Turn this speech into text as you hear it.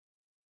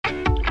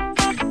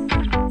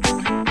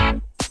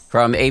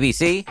From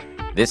ABC,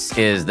 this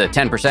is the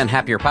 10%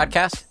 Happier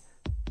Podcast.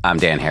 I'm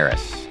Dan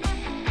Harris.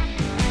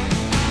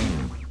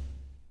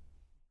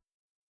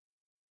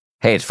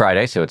 Hey, it's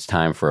Friday, so it's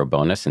time for a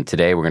bonus. And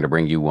today we're going to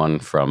bring you one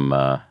from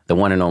the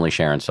one and only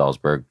Sharon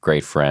Salzberg,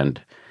 great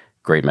friend,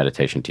 great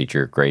meditation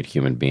teacher, great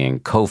human being,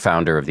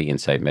 co-founder of the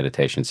Insight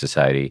Meditation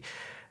Society,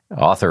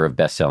 author of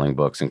best-selling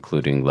books,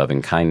 including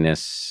Loving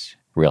Kindness,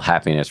 Real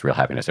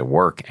Happiness at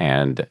Work,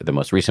 and the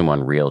most recent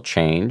one, Real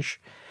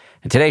Change.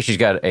 And today she's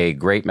got a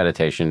great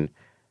meditation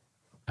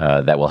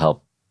that will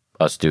help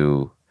us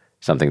do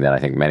something that I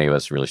think many of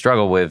us really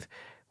struggle with,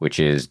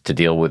 which is to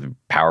deal with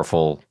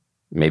powerful,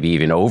 maybe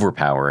even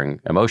overpowering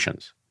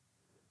emotions.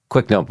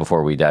 Quick note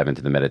before we dive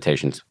into the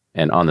meditations,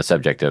 and on the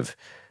subject of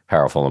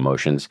powerful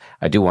emotions,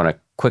 I do want to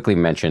quickly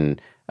mention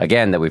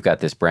again that we've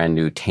got this brand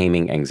new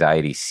Taming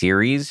Anxiety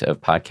series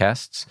of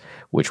podcasts,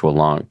 which will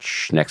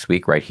launch next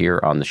week right here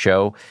on the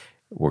show.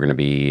 We're going to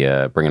be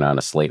bringing on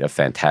a slate of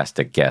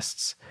fantastic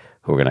guests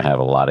who are going to have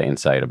a lot of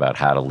insight about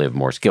how to live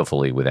more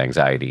skillfully with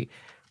anxiety.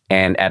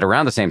 And at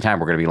around the same time,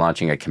 we're going to be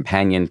launching a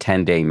companion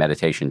 10-day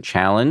meditation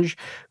challenge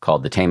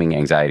called the Taming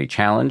Anxiety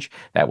Challenge.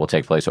 That will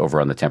take place over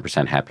on the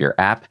 10% Happier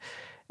app.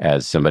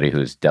 As somebody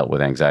who's dealt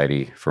with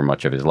anxiety for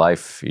much of his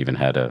life, even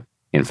had an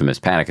infamous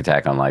panic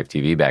attack on live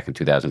TV back in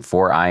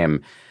 2004, I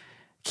am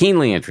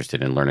keenly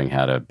interested in learning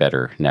how to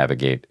better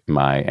navigate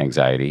my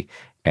anxiety.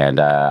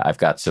 And I've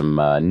got some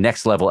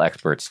next-level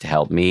experts to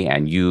help me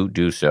and you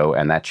do so.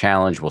 And that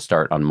challenge will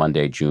start on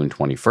Monday, June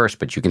 21st,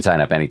 but you can sign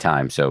up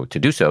anytime. So to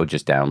do so,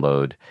 just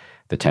download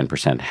the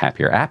 10%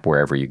 Happier app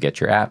wherever you get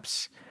your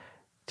apps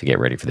to get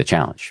ready for the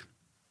challenge.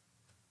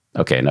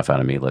 Okay, enough out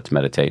of me. Let's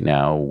meditate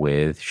now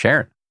with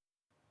Sharon.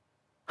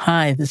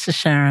 Hi, this is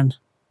Sharon.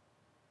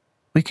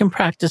 We can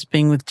practice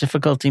being with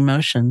difficult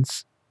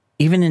emotions,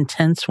 even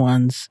intense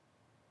ones,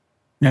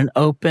 in an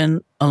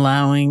open,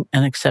 allowing,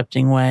 and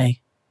accepting way.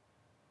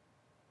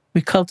 We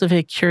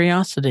cultivate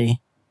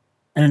curiosity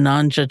and a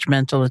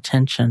non-judgmental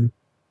attention.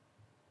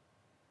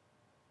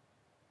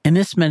 In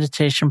this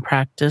meditation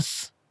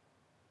practice,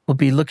 we'll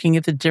be looking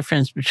at the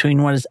difference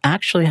between what is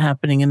actually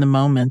happening in the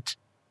moment,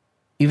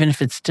 even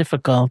if it's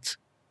difficult,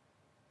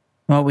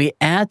 and what we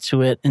add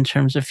to it in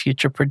terms of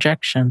future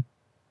projection,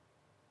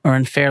 or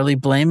unfairly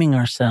blaming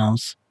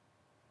ourselves,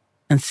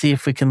 and see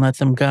if we can let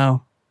them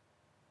go.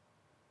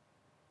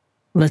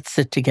 Let's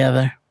sit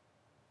together.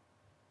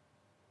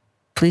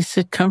 Please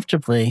sit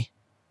comfortably,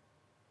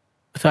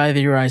 with either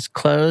your eyes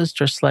closed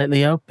or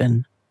slightly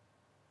open,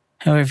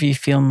 however you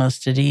feel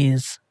most at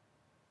ease.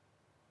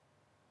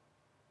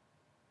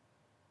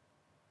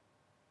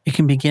 You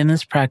can begin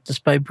this practice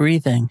by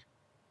breathing.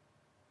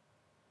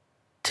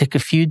 Take a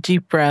few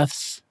deep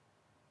breaths,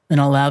 and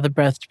allow the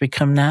breath to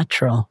become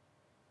natural,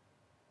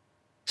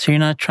 so you're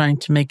not trying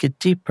to make it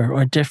deeper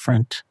or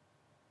different.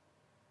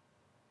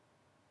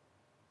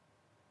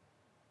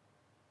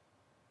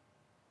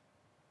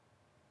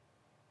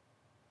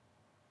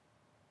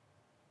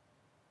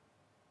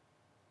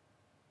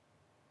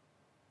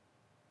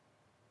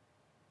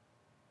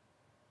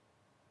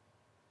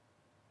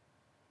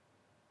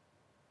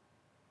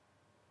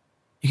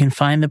 You can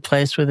find the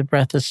place where the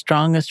breath is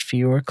strongest for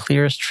you or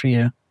clearest for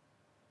you.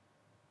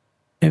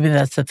 Maybe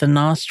that's at the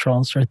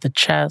nostrils or at the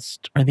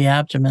chest or the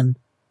abdomen.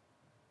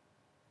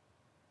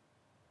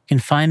 You can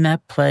find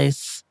that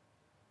place,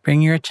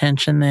 bring your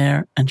attention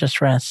there, and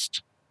just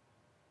rest.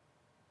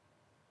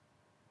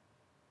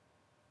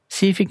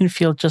 See if you can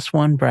feel just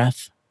one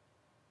breath,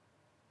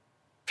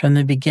 from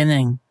the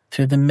beginning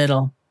through the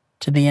middle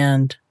to the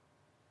end.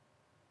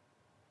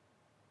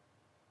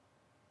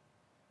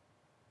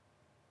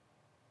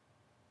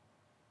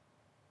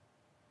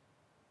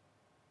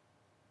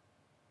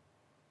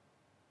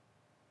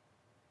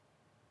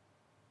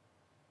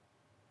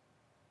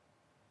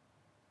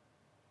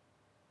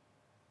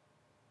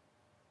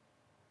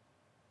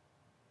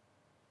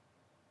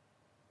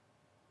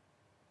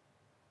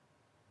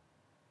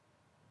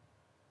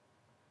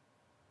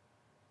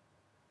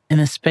 In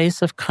a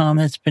space of calm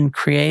that's been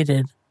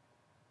created,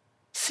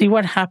 see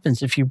what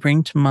happens if you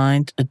bring to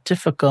mind a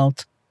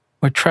difficult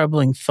or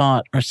troubling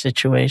thought or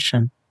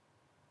situation.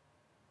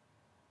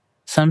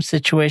 Some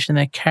situation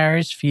that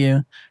carries for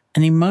you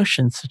an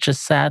emotion such as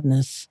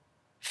sadness,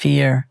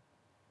 fear,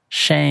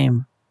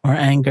 shame, or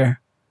anger.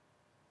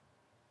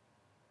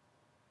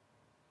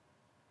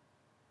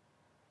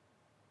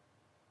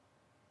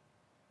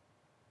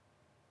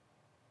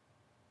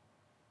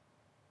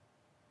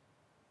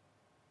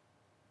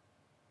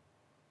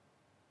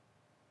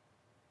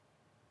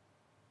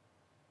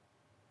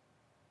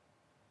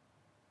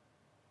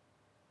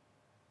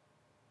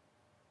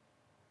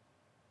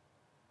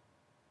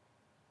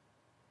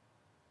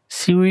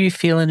 See where you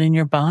feel it in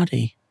your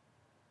body.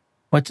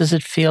 What does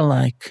it feel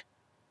like?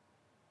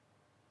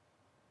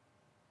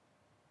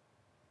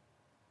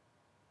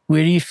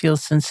 Where do you feel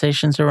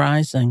sensations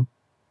arising?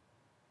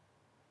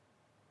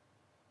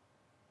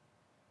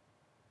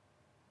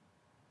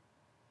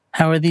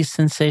 How are these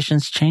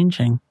sensations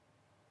changing?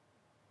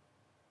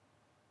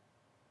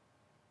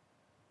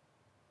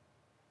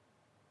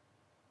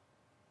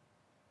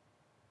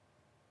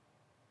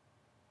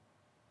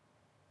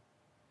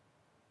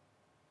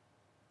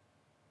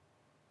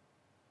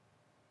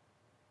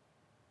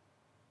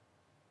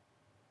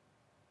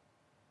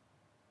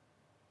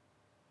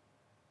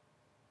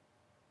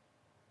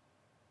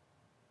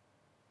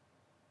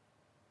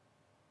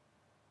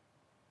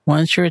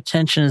 Once your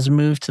attention is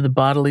moved to the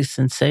bodily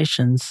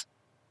sensations,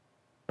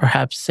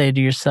 perhaps say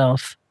to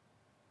yourself,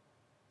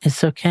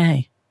 it's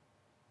okay.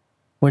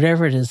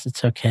 Whatever it is,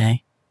 it's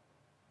okay.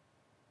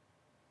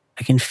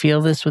 I can feel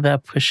this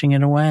without pushing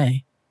it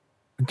away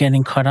or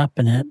getting caught up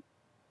in it.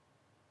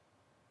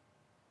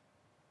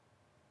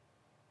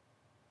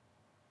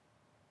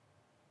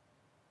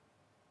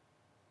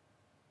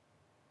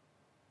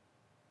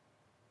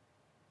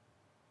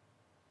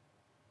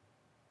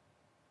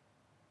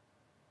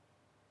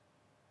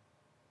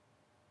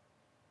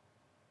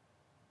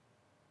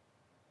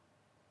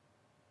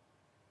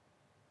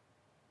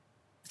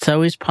 It's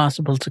always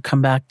possible to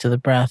come back to the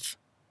breath.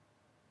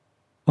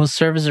 It will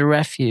serve as a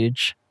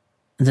refuge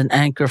and an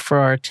anchor for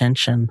our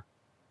attention.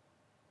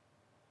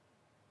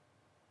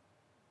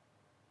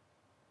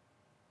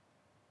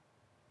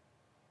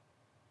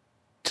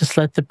 Just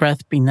let the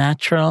breath be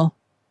natural.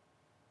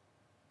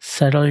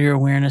 Settle your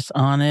awareness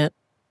on it.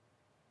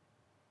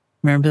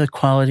 Remember the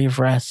quality of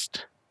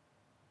rest.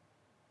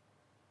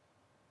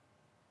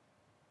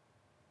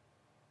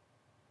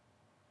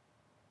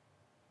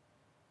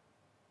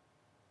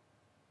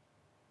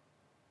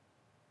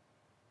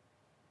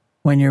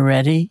 When you're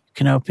ready, you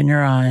can open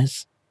your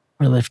eyes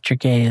or lift your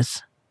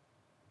gaze.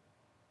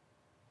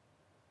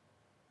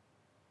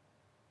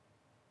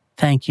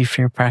 Thank you for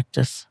your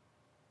practice.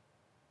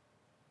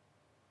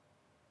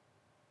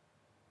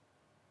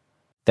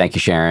 Thank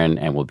you, Sharon.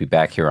 And we'll be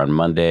back here on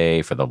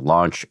Monday for the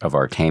launch of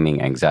our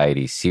Taming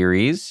Anxiety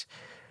series.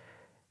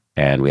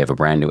 And we have a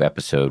brand new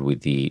episode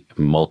with the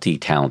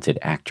multi-talented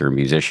actor,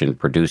 musician,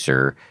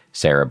 producer,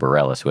 Sarah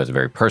Bareilles, who has a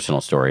very personal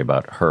story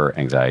about her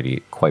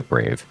anxiety. Quite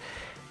brave.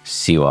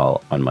 See you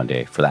all on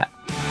Monday for that.